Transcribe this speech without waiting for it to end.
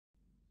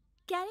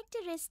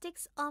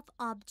Characteristics of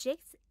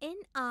objects in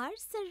our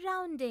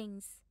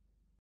surroundings.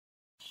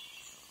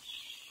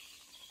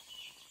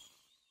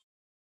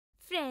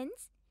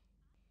 Friends,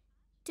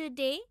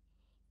 today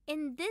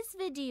in this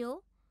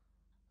video,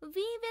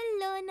 we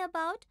will learn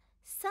about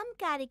some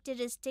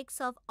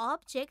characteristics of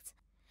objects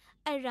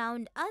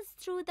around us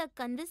through the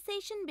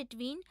conversation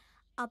between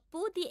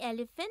Appu the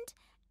elephant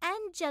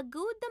and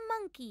Jaggu the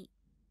monkey.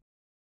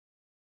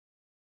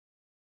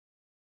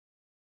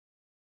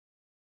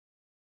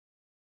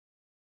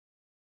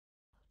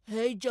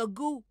 Hey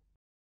Jaggu,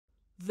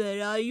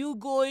 where are you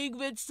going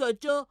with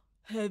such a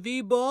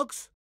heavy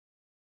box?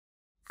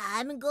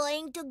 I'm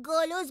going to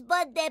Golu's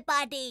birthday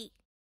party.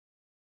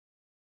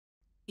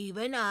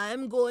 Even I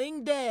am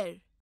going there.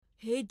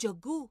 Hey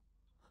Jaggu,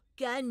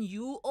 can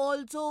you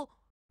also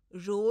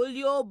roll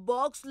your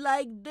box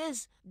like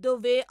this the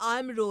way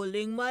I'm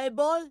rolling my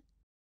ball?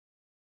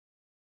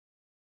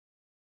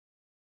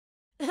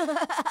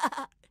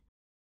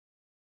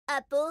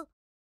 Appu,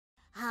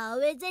 how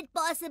is it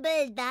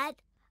possible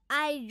that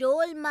I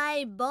roll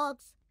my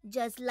box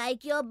just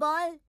like your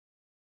ball?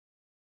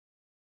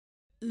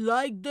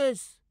 Like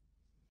this.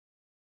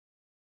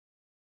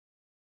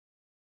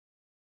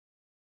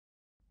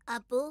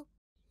 Appu,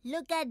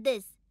 look at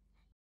this.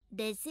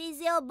 This is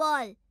your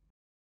ball.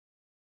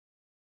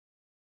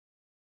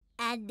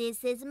 And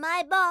this is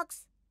my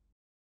box.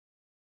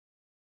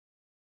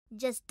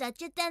 Just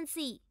touch it and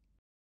see.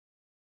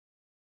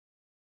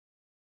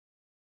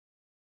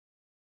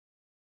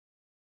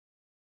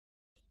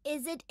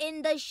 Is it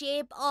in the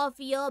shape of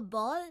your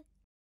ball?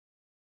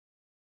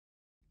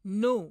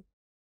 No,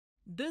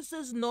 this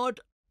is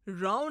not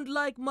round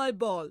like my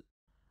ball.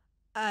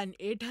 And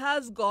it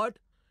has got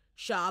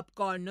sharp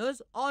corners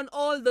on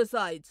all the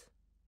sides.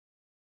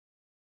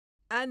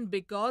 And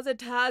because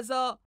it has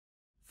a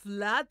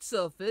flat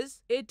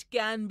surface, it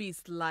can be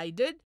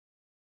slided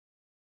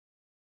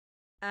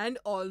and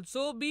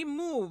also be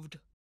moved.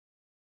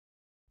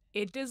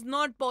 It is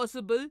not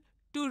possible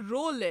to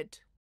roll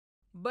it,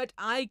 but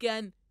I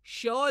can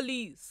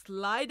surely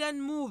slide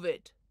and move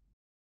it.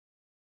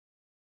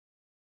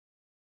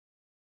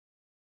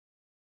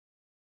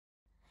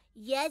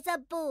 Yes,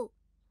 Appu.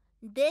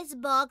 This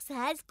box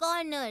has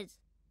corners.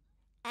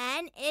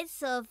 And its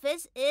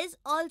surface is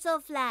also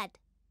flat.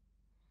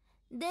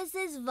 This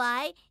is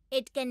why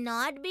it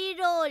cannot be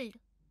rolled.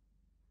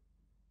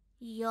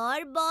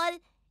 Your ball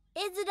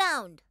is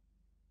round.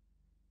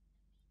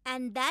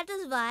 And that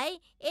is why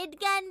it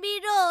can be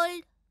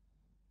rolled.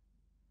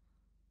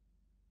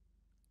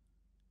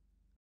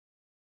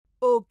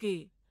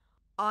 Okay,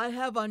 I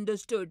have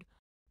understood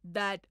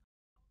that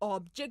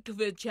object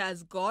which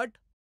has got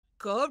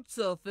curved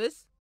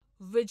surface,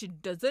 which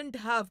doesn't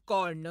have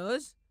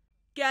corners,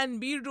 can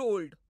be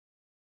rolled.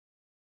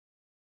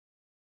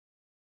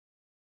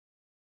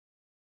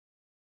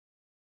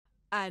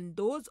 And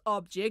those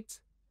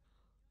objects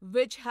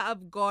which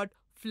have got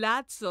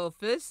flat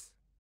surface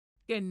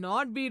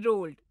cannot be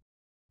rolled,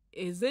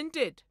 isn't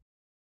it?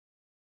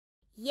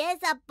 Yes,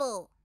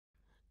 Appu.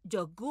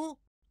 Jaggu,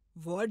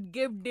 what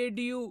gift did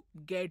you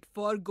get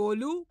for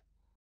Golu?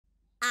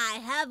 I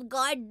have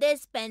got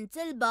this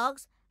pencil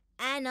box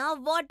and a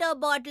water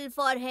bottle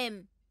for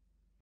him.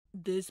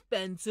 This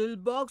pencil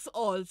box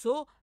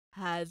also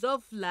has a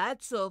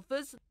flat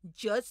surface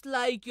just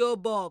like your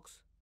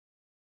box.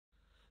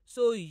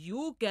 So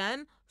you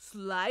can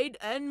slide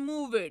and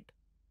move it.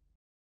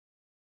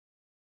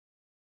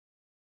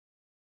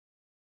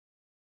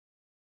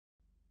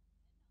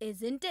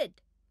 Isn't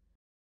it?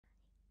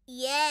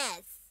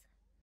 Yes.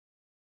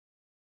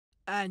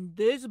 And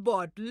this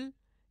bottle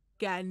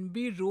can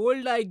be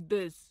rolled like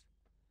this.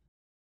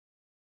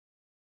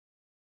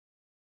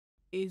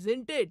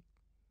 Isn't it?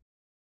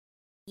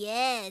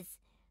 Yes.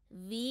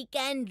 We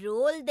can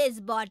roll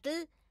this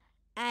bottle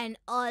and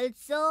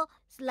also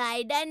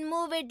slide and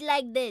move it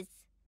like this.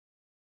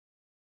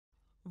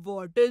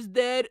 What is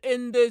there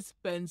in this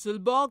pencil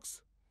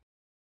box?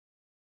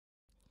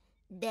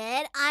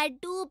 There are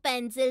 2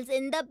 pencils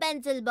in the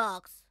pencil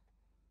box.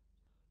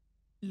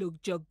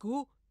 Look,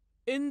 Jaggu,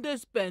 in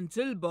this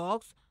pencil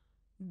box,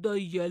 the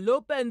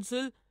yellow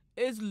pencil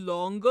is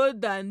longer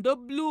than the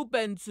blue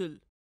pencil.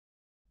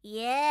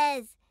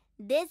 Yes,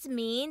 this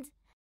means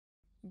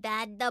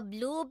that the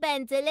blue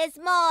pencil is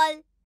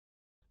small.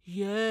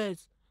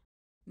 Yes,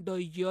 the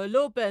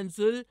yellow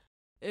pencil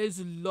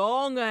is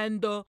long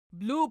and the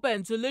blue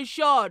pencil is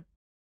short.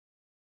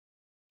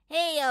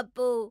 Hey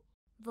Appu,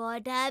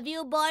 what have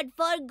you bought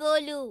for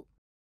Golu?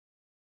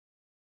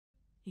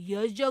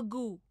 Yes,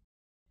 Jaggu,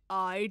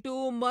 I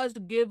too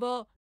must give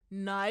a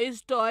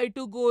nice toy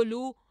to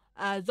Golu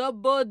as a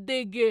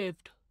birthday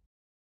gift.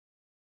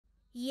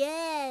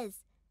 Yes,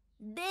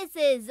 this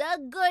is a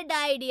good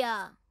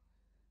idea.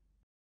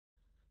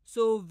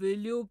 So, will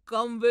you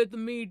come with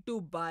me to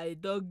buy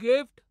the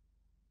gift?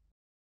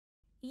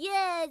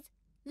 Yes,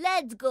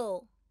 let's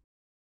go.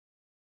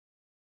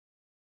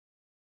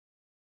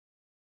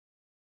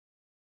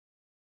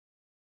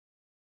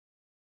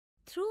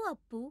 Through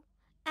Appu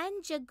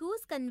and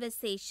Jaggu's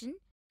conversation,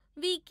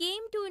 we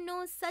came to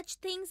know such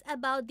things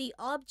about the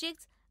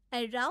objects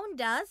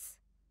around us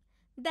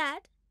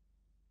that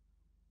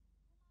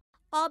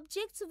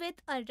objects with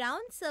a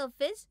round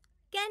surface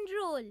can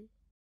roll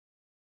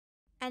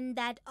and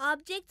that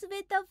objects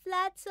with a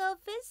flat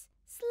surface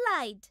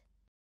slide.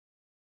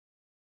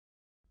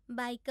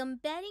 By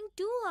comparing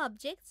two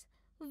objects,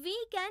 we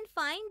can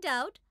find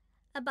out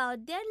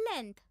about their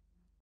length.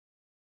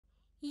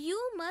 You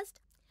must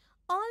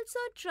also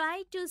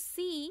try to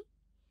see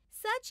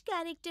such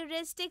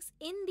characteristics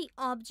in the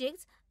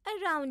objects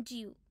around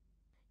you.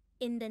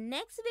 In the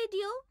next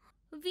video,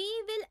 we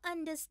will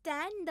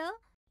understand the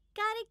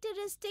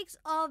characteristics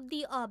of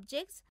the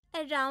objects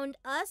around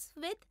us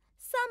with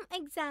some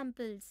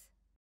examples.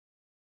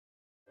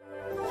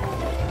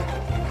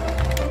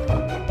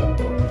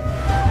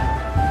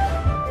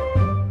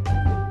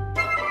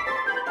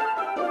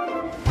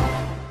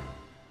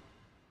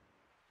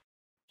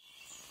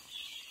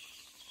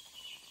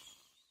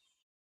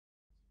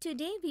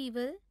 Today we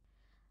will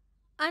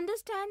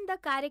understand the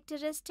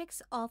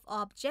characteristics of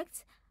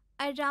objects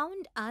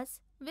around us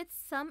with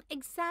some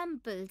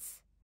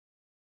examples.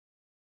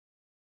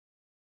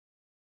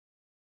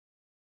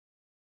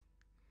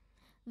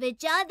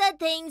 Which are the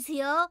things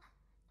here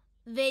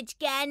which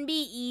can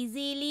be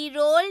easily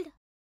rolled?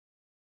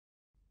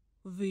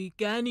 We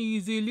can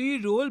easily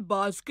roll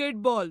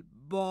basketball,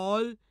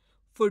 ball,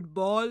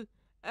 football,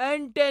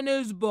 and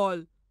tennis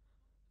ball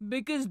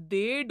because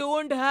they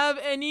don't have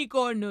any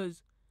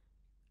corners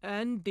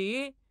and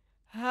they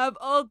have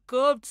a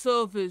curved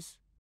surface.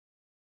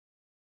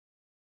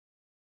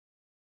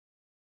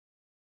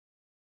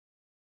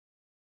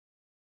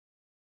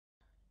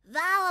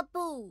 Wow,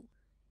 Appu!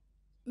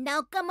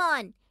 Now come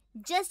on,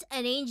 just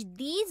arrange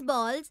these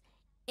balls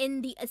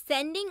in the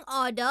ascending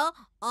order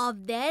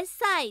of their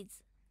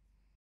size.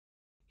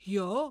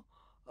 Here,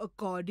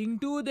 according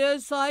to their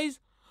size,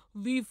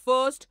 we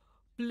first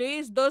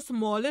place the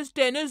smallest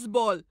tennis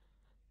ball,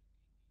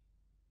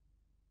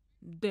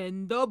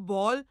 then the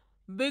ball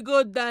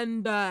bigger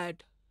than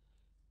that,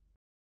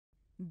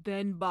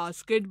 then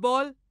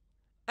basketball,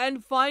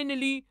 and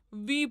finally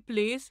we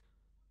place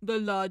the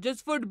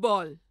largest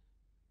football.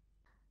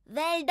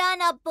 Well done,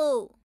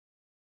 Appu!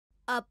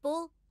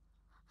 Appu,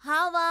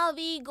 how are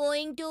we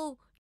going to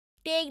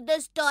take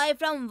this toy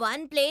from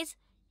one place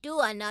to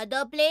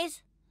another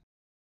place?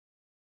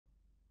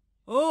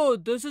 Oh,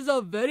 this is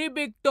a very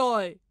big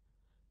toy.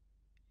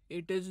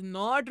 It is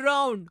not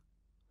round.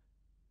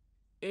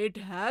 It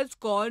has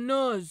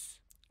corners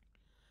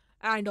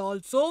and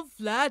also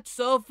flat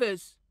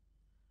surface.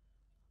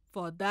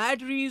 For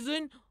that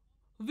reason,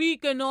 we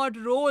cannot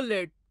roll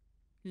it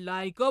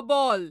like a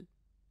ball.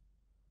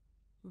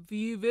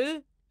 We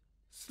will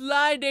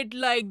slide it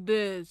like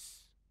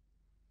this.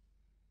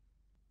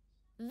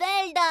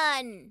 Well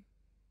done!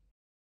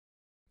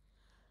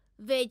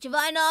 Which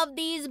one of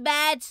these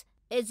bats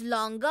is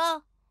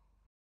longer?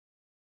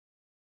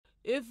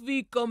 If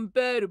we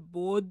compare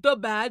both the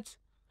bats,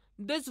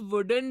 this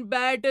wooden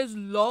bat is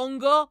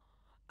longer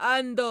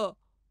and the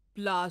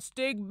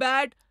plastic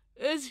bat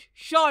is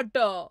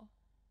shorter.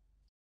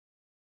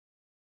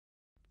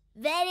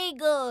 Very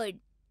good.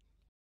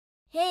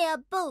 Hey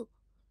Appu,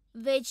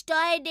 which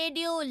toy did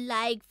you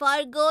like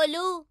for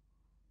Golu?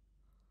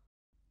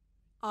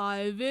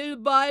 I will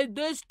buy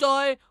this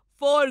toy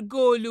for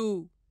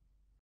Golu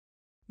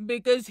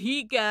because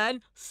he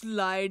can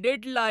slide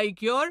it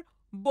like your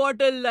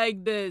bottle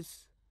like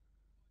this.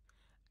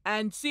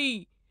 And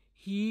see,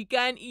 he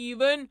can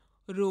even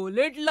roll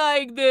it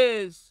like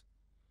this.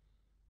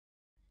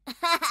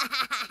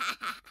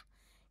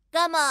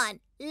 Come on,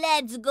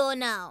 let's go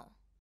now.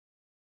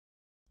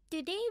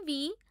 Today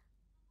we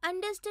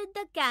understood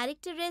the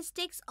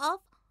characteristics of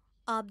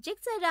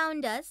objects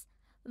around us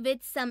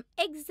with some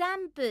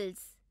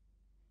examples.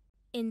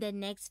 In the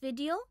next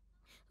video,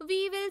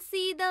 we will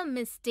see the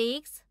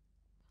mistakes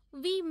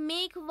we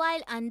make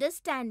while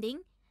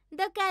understanding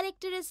the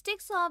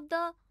characteristics of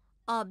the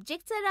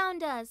objects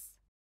around us.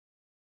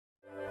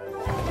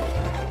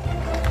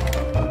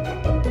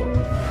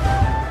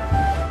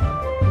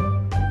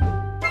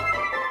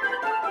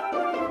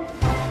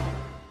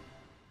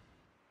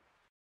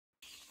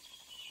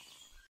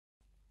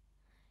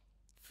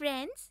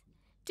 Friends,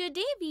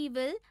 today we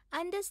will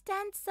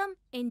understand some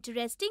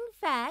interesting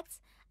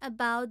facts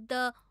about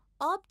the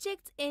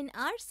objects in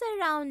our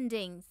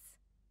surroundings.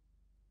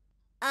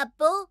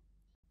 Appu,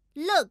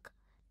 look,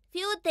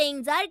 few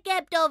things are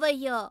kept over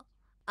here.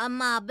 A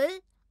marble,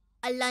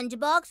 a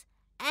lunchbox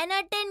and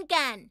a tin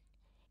can.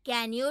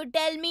 Can you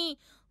tell me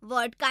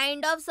what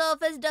kind of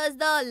surface does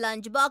the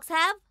lunchbox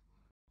have?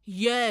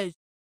 Yes,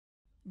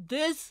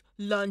 this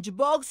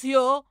lunchbox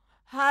here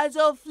has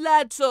a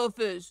flat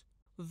surface,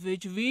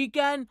 which we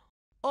can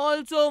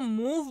also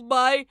move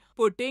by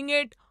putting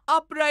it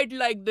upright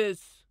like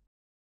this.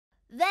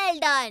 Well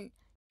done.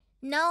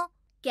 Now,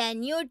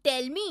 can you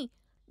tell me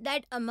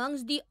that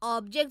amongst the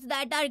objects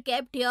that are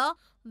kept here,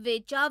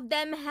 which of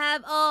them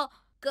have a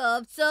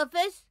curved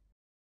surface?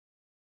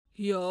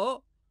 Here,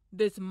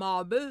 this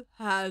marble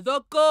has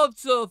a curved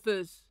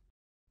surface.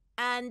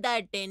 And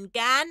the tin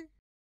can?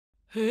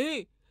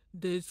 Hey,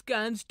 this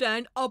can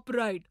stand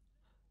upright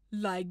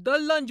like the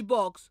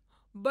lunchbox,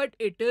 but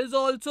it is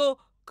also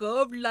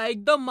curved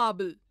like the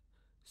marble.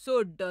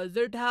 So, does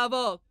it have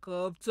a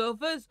curved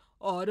surface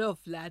or a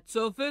flat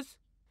surface?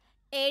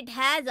 It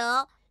has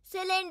a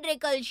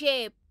cylindrical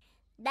shape.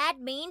 That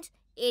means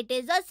it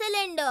is a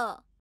cylinder.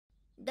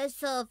 The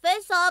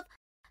surface of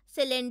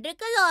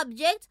cylindrical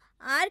objects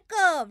are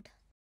curved.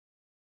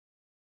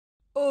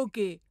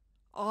 Okay,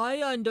 I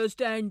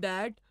understand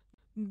that.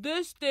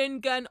 This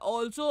tin can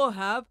also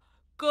have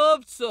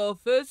curved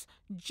surface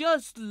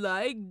just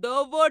like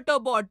the water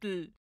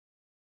bottle.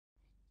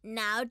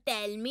 Now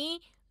tell me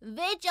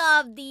which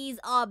of these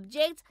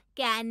objects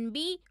can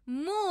be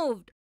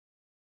moved.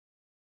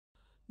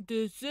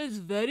 This is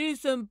very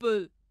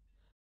simple.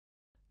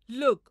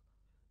 Look,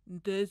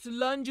 this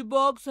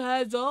lunchbox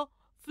has a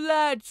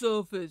flat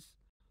surface.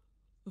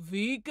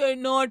 We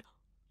cannot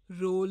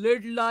roll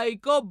it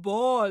like a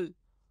ball.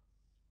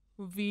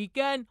 We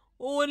can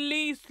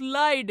only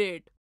slide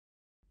it.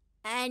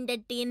 And the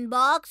tin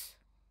box?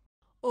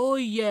 Oh,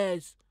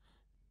 yes,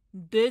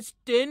 this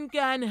tin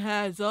can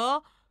has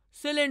a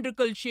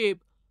cylindrical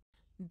shape.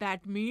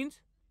 That means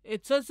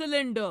it's a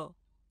cylinder.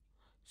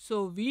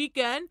 So we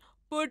can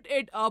put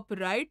it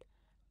upright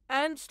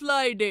and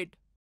slide it.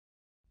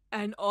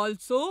 And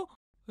also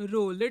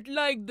roll it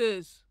like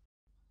this.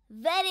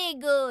 Very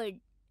good.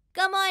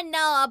 Come on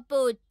now,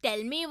 Appu.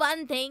 Tell me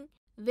one thing.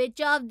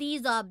 Which of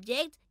these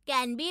objects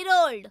can be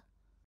rolled?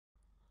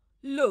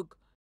 Look,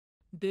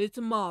 this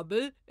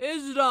marble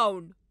is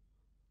round.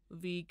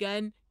 We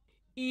can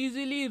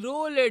easily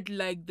roll it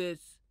like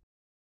this.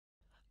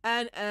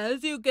 And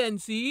as you can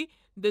see,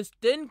 this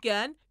tin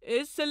can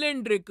is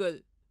cylindrical.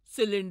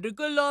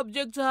 Cylindrical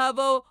objects have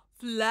a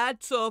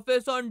flat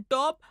surface on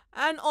top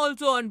and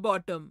also on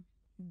bottom.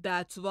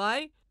 That's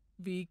why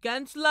we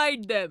can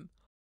slide them.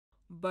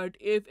 But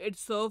if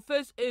its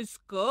surface is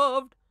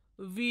curved,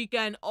 we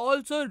can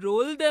also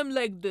roll them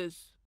like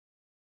this.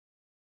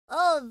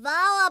 Oh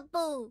wow,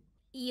 Appu.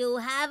 You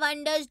have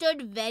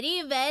understood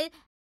very well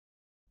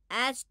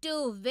as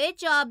to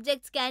which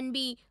objects can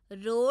be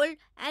rolled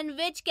and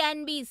which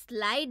can be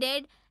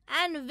slided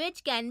and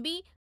which can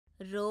be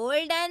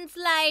rolled and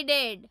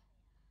slided.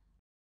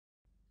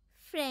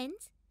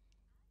 Friends,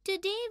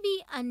 today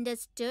we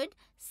understood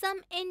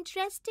some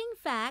interesting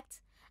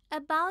facts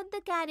about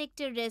the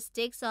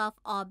characteristics of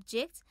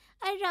objects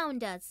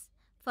around us.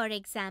 For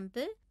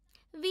example,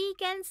 we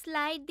can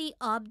slide the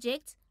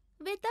objects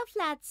with a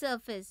flat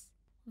surface.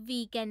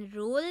 We can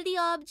roll the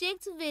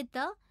objects with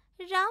a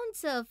round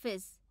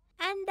surface.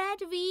 And that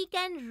we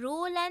can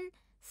roll and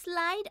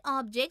slide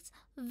objects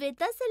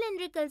with a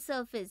cylindrical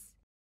surface.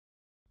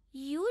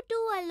 You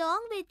too,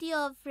 along with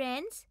your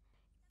friends,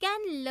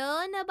 can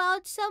learn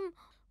about some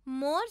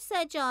more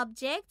such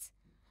objects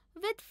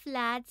with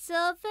flat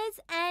surface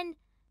and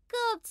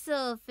curved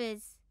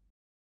surface.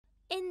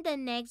 In the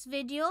next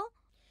video,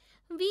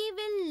 we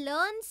will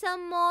learn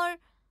some more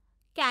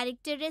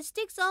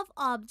characteristics of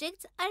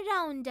objects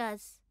around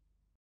us.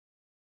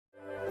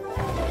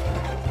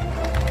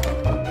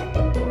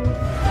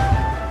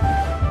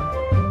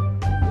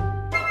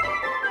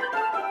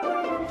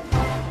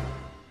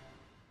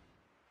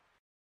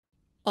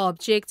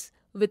 Objects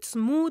with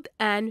smooth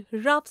and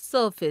rough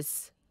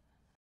surface.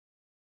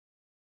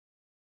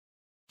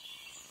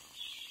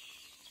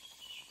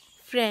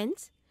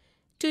 Friends,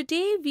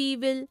 today we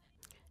will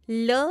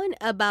learn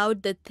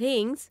about the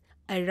things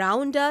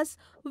around us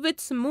with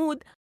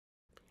smooth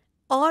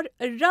or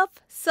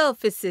rough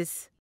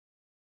surfaces.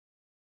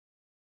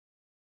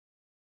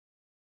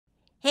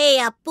 Hey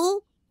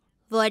Appu,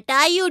 what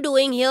are you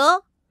doing here?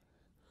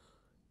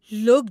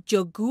 Look,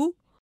 Jaggu,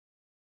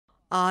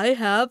 I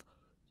have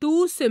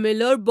two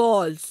similar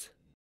balls.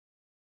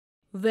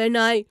 When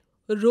I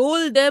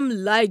roll them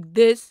like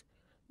this,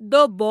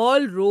 the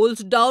ball rolls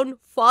down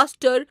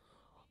faster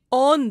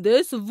on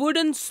this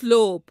wooden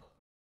slope.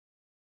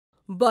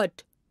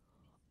 But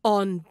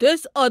on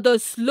this other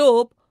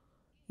slope,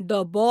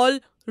 the ball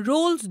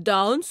rolls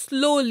down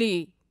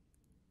slowly.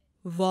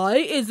 Why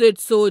is it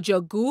so,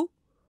 Jaggu?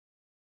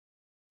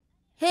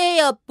 Hey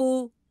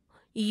Appu,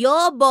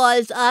 your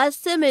balls are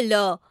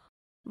similar,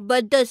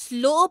 but the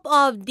slope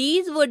of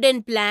these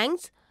wooden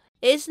planks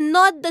is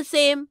not the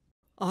same.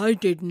 I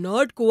did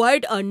not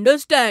quite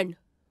understand.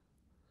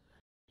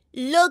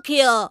 Look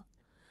here.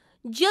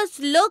 Just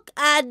look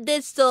at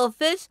this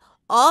surface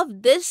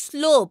of this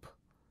slope.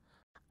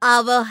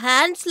 Our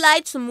hands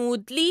slide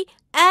smoothly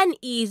and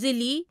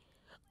easily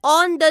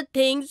on the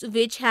things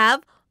which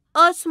have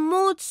a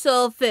smooth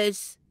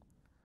surface.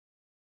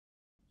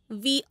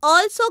 We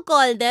also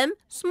call them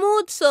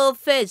smooth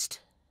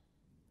surfaced.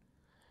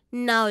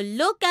 Now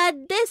look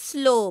at this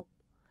slope.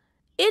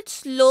 Its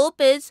slope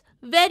is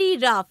very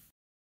rough.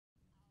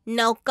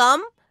 Now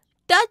come,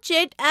 touch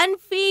it and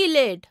feel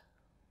it.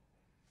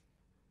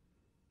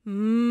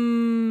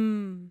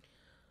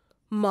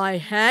 My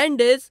hand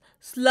is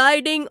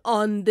sliding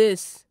on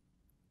this.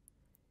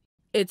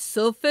 Its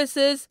surface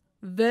is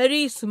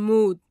very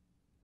smooth.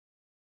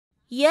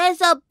 Yes,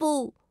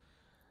 Appu.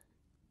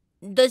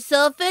 The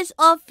surface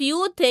of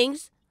few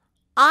things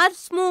are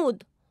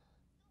smooth,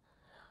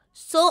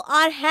 so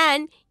our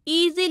hand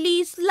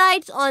easily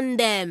slides on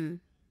them.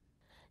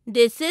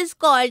 This is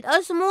called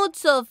a smooth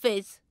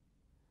surface.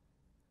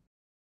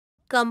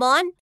 Come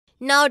on,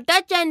 now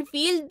touch and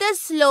feel the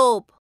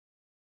slope.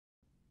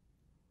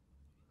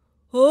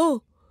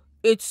 Oh,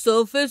 its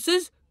surface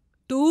is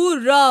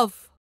too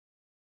rough.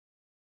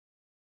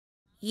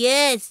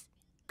 Yes,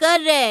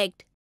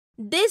 correct.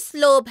 This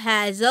slope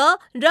has a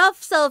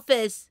rough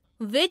surface,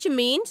 which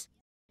means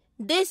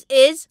this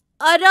is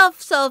a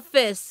rough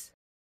surface.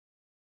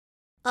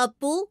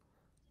 Appu,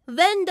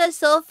 when the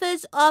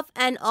surface of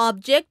an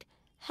object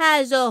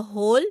has a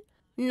hole,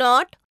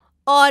 knot,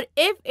 or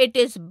if it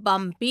is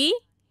bumpy,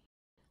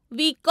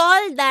 we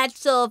call that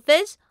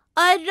surface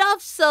a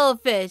rough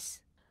surface,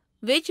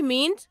 which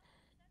means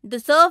the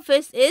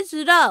surface is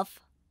rough.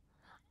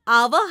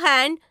 Our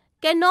hand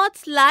cannot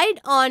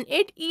slide on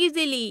it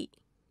easily.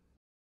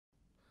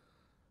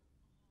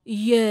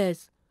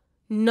 Yes,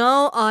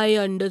 now I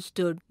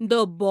understood.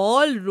 The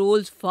ball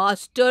rolls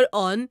faster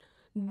on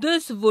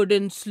this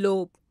wooden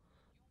slope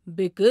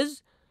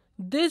because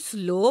this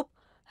slope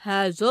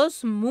has a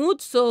smooth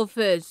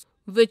surface,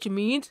 which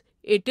means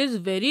it is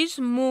very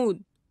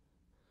smooth.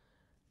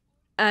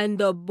 And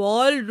the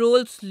ball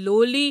rolls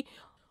slowly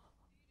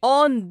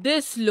on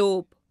this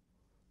slope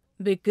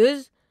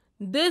because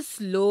this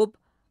slope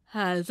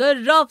has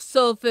a rough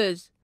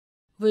surface,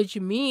 which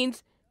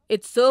means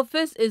its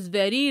surface is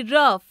very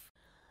rough.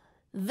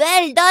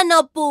 Well done,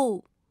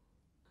 Appu.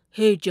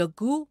 Hey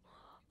Jaggu,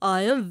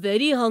 I am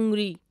very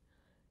hungry.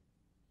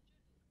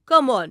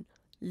 Come on,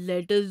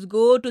 let us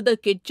go to the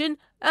kitchen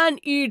and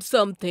eat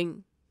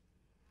something.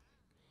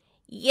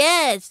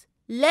 Yes,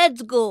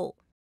 let's go.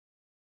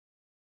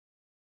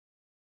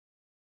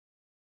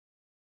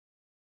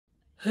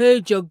 Hey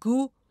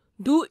Jaggu,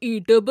 do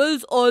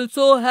eatables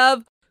also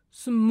have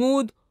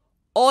smooth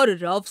or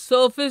rough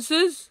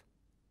surfaces?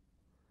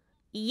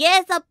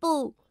 Yes,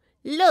 Appu.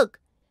 Look,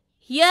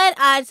 here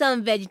are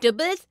some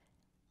vegetables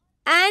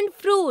and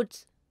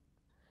fruits.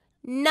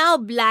 Now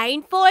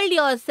blindfold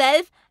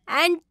yourself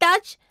and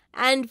touch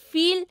and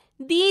feel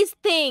these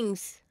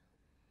things.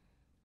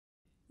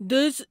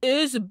 This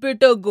is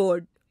bitter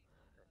gourd.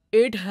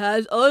 It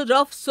has a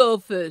rough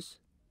surface.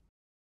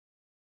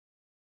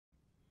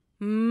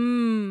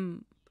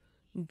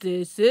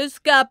 This is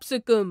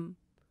capsicum.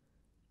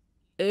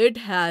 It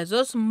has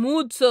a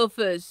smooth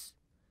surface.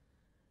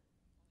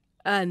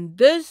 And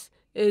this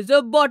is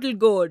a bottle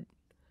gourd.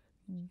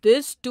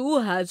 This too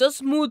has a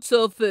smooth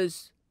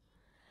surface.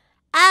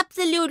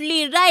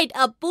 Absolutely right,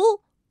 Appu.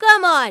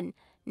 Come on.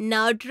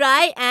 Now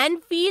try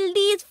and feel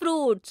these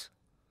fruits.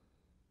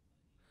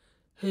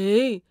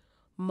 Hey,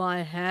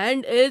 my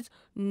hand is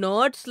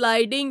not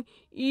sliding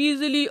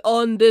easily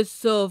on this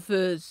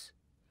surface.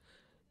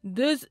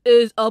 This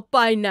is a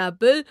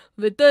pineapple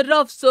with a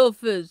rough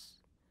surface.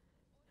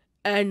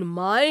 And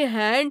my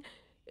hand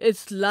is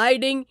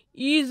sliding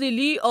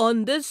easily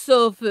on this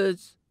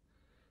surface.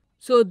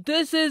 So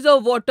this is a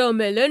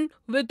watermelon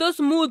with a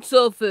smooth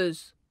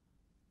surface.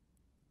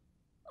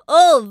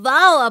 Oh,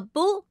 wow,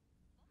 Appu.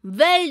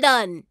 Well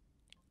done.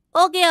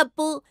 Okay,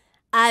 Appu.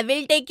 I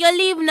will take your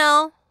leave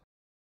now.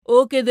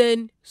 Okay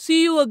then,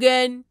 see you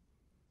again.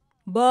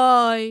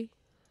 Bye.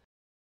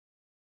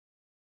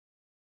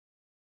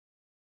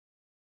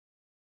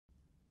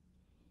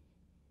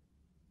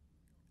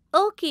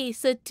 Okay,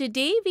 so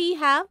today we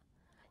have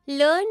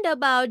learned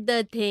about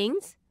the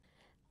things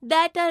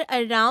that are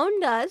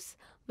around us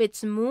with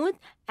smooth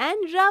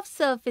and rough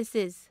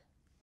surfaces.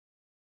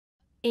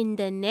 In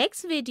the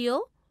next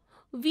video,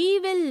 we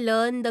will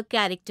learn the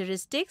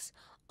characteristics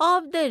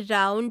of the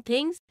round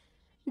things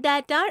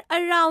that are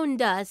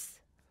around us.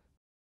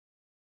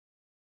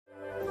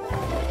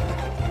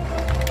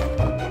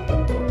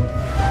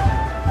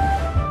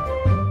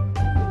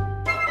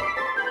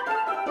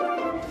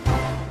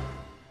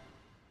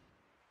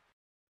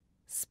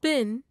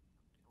 Spin,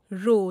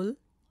 roll,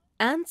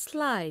 and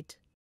slide.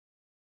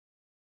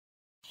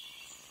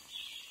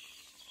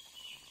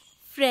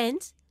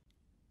 Friends,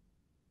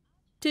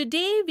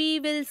 today we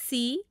will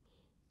see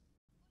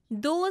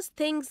those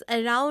things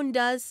around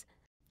us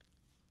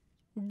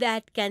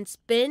that can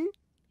spin,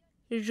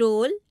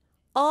 roll,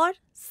 or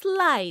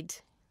slide.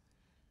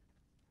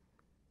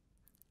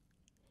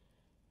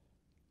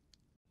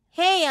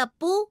 Hey,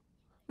 Appu.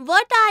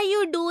 What are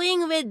you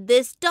doing with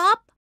this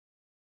top?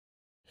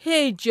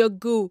 Hey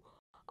Jaggu,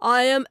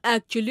 I am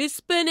actually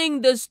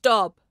spinning this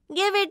top.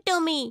 Give it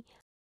to me.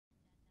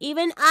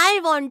 Even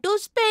I want to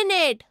spin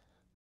it.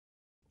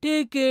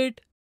 Take it.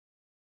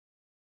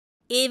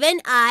 Even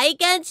I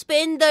can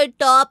spin the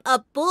top,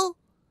 Appu.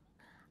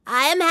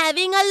 I am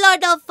having a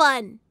lot of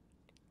fun.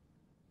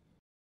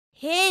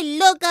 Hey,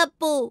 look,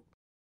 Appu.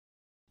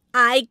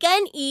 I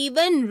can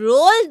even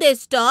roll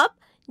this top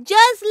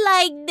just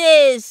like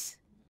this.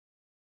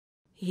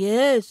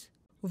 Yes,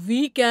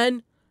 we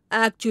can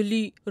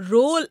actually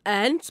roll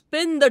and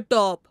spin the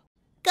top.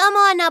 Come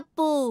on,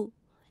 Appu.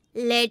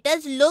 Let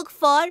us look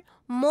for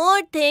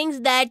more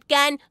things that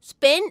can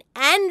spin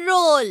and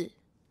roll.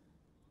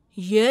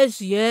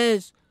 Yes,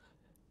 yes.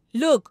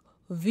 Look,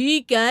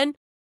 we can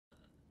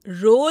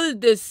roll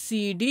this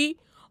CD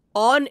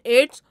on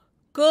its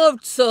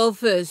curved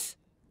surface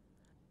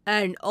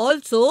and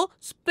also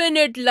spin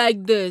it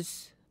like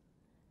this.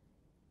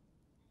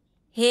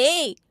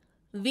 Hey,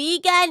 we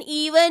can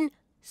even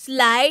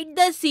slide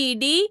the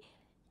CD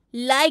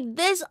like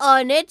this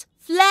on its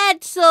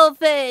flat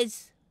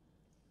surface.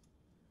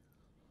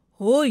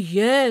 Oh,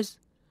 yes.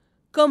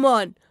 Come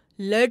on,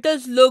 let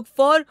us look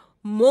for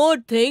more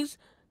things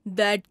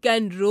that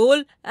can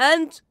roll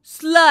and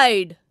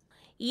slide.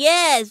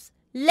 Yes,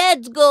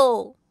 let's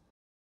go.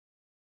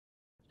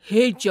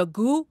 Hey,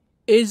 Jaggu,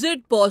 is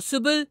it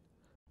possible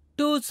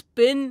to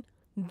spin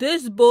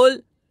this ball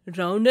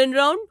round and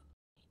round?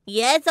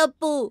 Yes,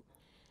 Appu.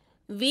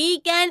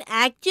 We can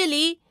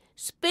actually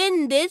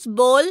spin this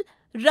ball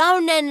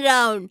round and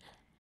round.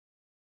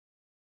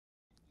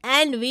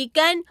 And we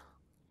can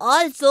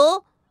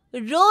also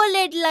roll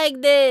it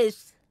like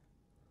this.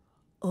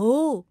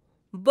 Oh,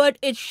 but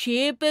its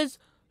shape is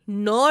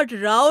not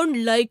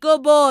round like a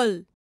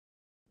ball.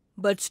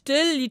 But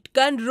still it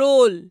can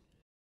roll.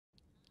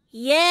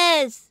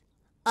 Yes,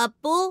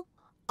 Appu,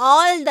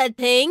 all the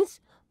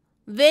things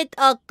with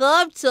a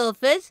curved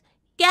surface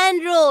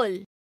can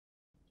roll.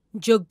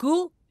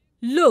 Jaggu,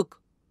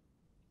 look,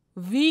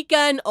 we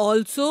can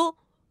also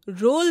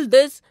roll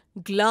this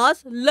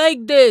glass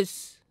like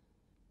this.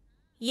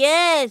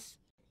 Yes,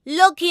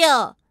 look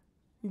here.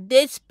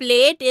 This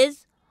plate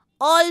is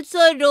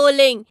also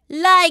rolling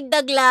like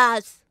the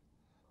glass.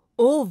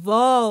 Oh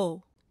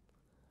wow!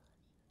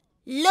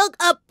 Look,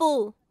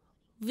 Appu.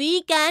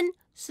 We can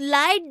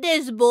slide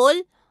this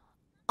bowl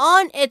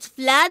on its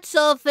flat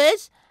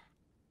surface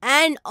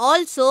and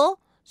also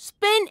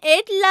spin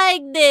it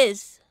like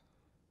this.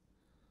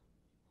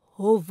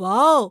 Oh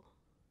wow!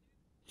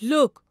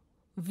 Look,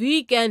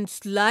 we can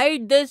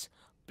slide this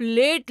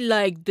plate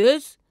like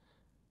this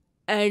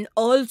and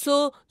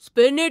also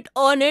spin it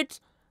on its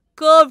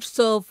curved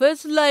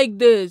surface like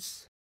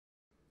this.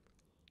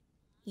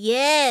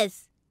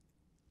 Yes.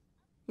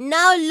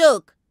 Now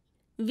look,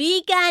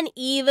 we can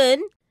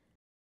even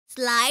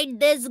slide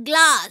this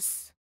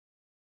glass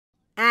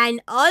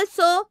and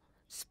also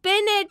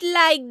spin it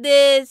like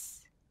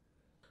this.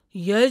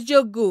 Yes,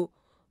 Jaggu,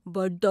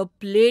 but the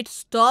plate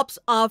stops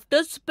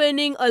after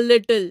spinning a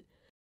little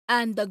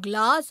and the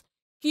glass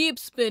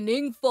keeps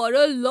spinning for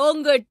a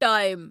longer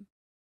time.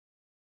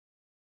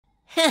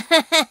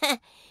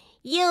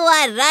 You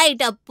are right,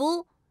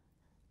 Appu.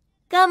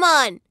 Come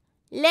on,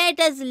 let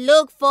us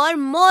look for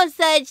more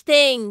such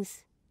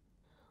things.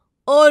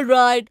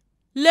 Alright,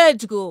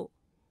 let's go.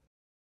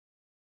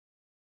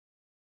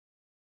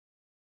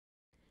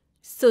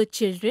 So,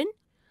 children,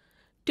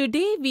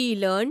 today we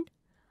learned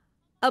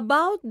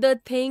about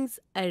the things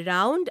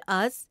around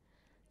us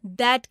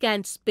that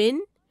can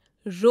spin,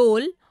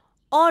 roll,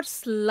 or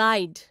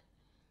slide.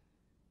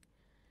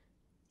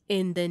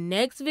 In the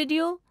next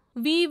video,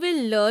 we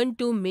will learn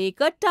to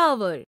make a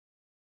tower.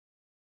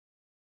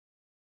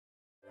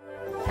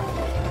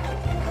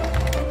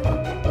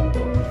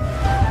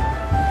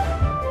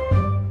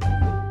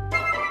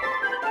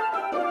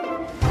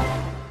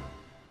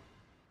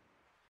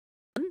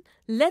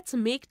 Let's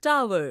make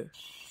tower.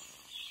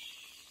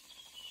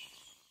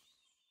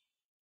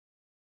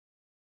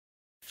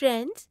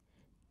 Friends,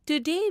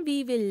 today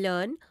we will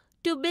learn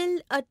to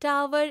build a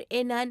tower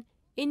in an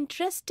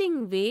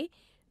interesting way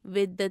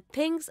with the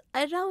things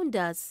around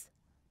us.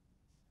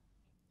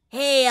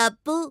 Hey,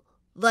 Appu,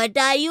 what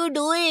are you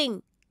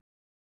doing?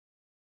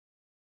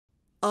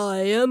 I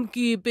am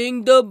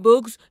keeping the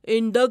books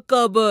in the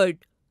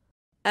cupboard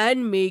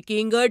and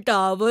making a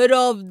tower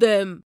of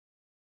them.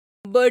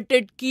 But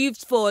it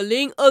keeps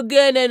falling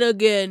again and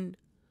again.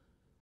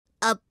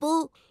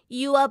 Appu,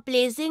 you are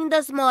placing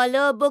the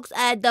smaller books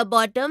at the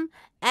bottom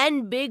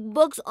and big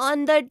books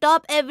on the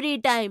top every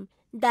time.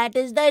 That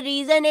is the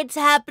reason it's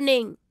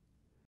happening.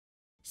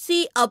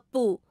 See,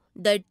 Appu,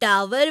 the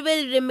tower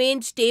will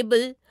remain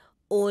stable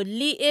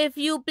only if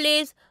you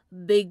place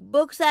big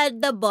books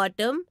at the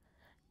bottom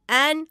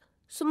and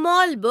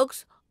small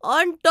books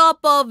on top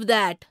of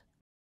that.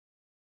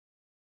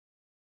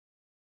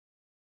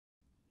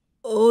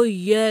 Oh,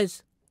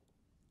 yes.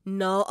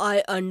 Now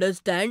I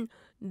understand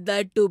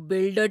that to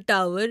build a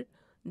tower,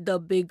 the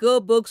bigger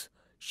books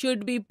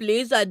should be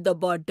placed at the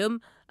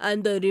bottom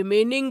and the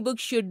remaining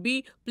books should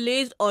be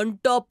placed on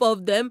top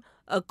of them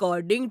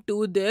according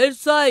to their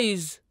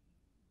size.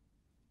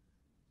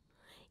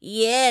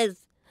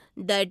 Yes,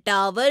 the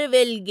tower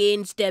will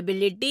gain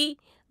stability,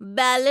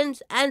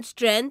 balance, and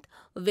strength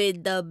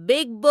with the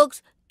big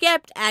books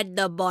kept at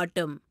the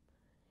bottom.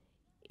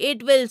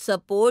 It will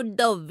support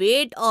the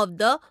weight of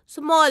the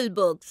small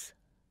books.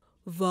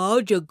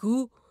 Wow,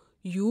 Jaggu,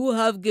 you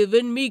have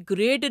given me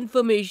great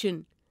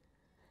information.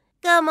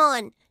 Come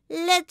on,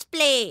 let's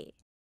play.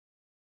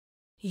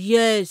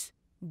 Yes,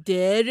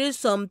 there is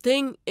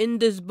something in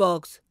this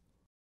box.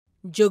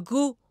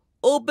 Jaggu,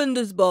 open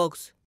this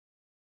box.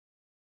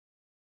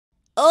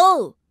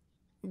 Oh,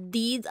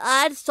 These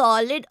are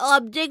solid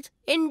objects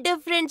in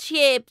different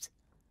shapes.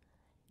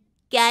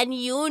 Can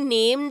you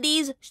name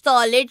these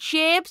solid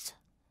shapes?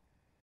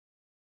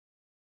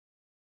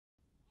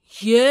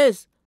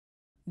 Yes,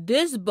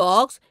 this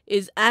box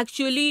is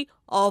actually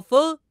of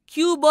a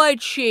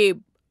cuboid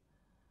shape.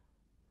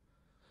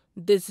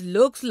 This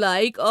looks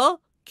like a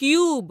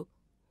cube.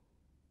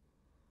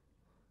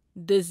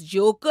 This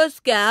joker's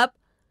cap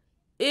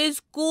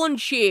is cone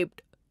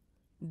shaped.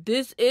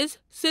 This is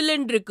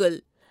cylindrical.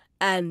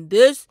 And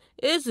this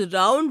is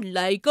round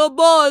like a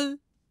ball.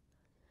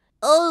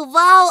 Oh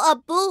wow,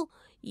 Appu!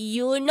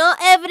 You know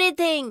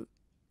everything!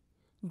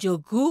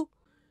 Jaggu,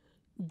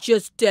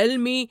 just tell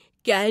me,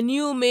 can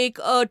you make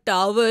a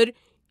tower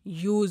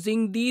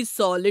using these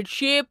solid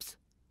shapes?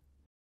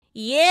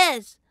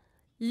 Yes!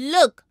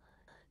 Look!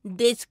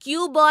 This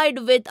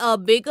cuboid with a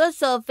bigger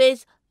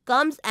surface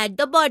comes at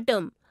the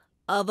bottom.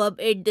 Above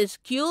it this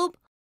cube,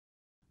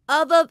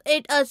 above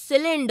it a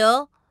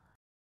cylinder,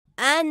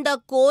 and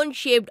the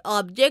cone-shaped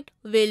object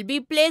will be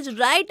placed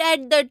right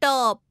at the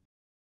top.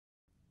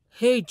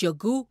 Hey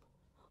Jaggu,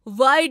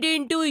 why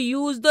didn't you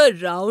use the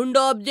round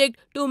object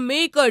to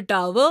make a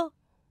tower?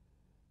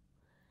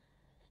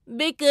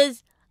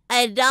 Because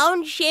a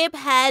round shape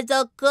has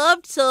a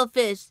curved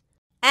surface,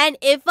 and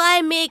if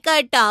I make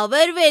a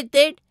tower with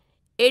it,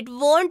 it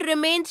won't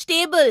remain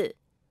stable.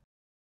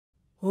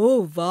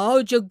 Oh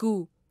wow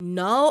Jaggu,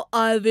 now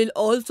I will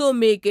also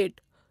make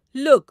it.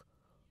 Look,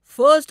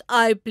 first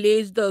I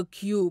place the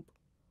cube,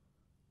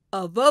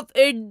 above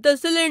it the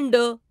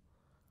cylinder,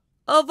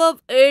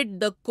 above it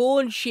the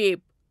cone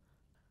shape,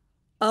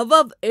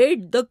 above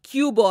it the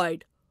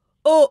cuboid.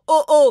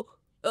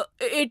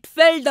 It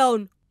fell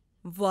down.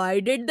 Why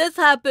did this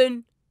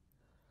happen?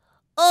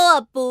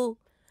 Oh, Appu,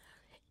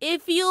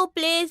 if you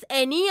place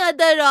any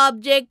other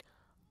object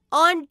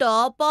on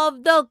top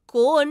of the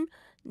cone,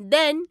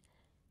 then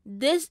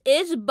this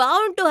is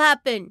bound to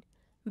happen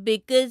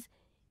because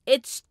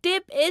its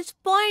tip is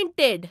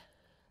pointed.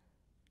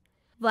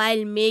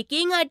 While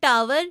making a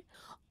tower,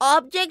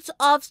 objects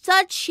of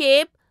such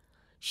shape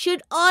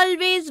should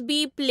always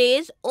be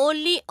placed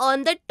only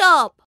on the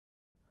top.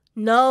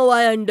 Now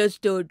I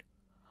understood.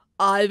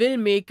 I will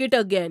make it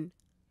again.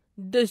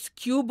 This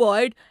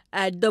cuboid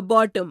at the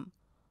bottom.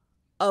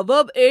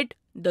 Above it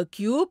the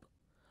cube.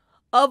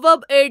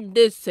 Above it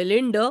this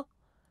cylinder.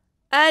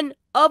 And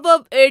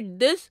above it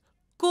this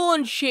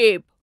cone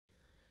shape.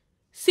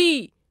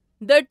 See,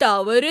 the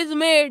tower is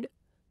made.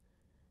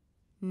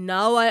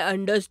 Now I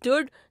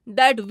understood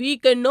that we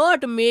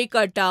cannot make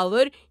a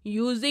tower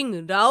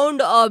using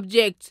round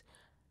objects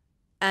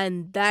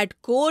and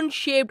that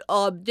cone-shaped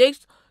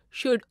objects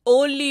should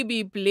only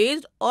be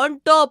placed on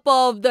top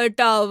of the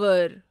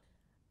tower.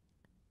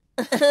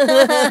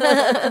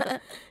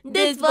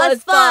 This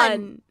was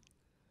fun.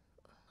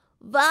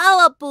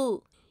 Wow,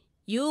 Appu,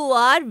 you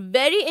are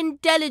very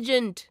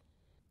intelligent.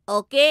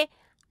 Okay,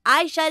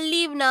 I shall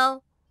leave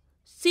now.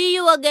 See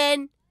you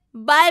again.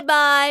 Bye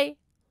bye.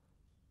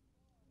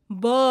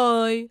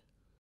 Bye.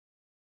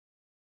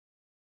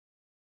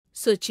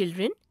 So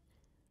children,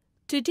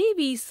 today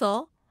we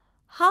saw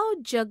how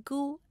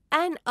Jaggu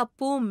and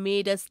Appu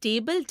made a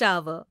stable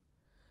tower.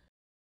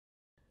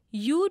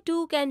 You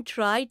too can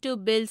try to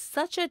build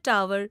such a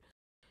tower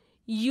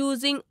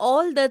using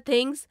all the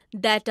things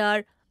that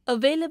are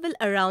available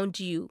around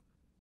you.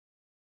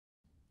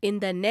 In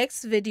the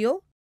next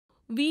video,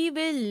 we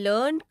will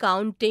learn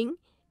counting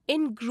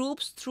in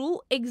groups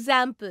through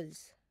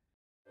examples.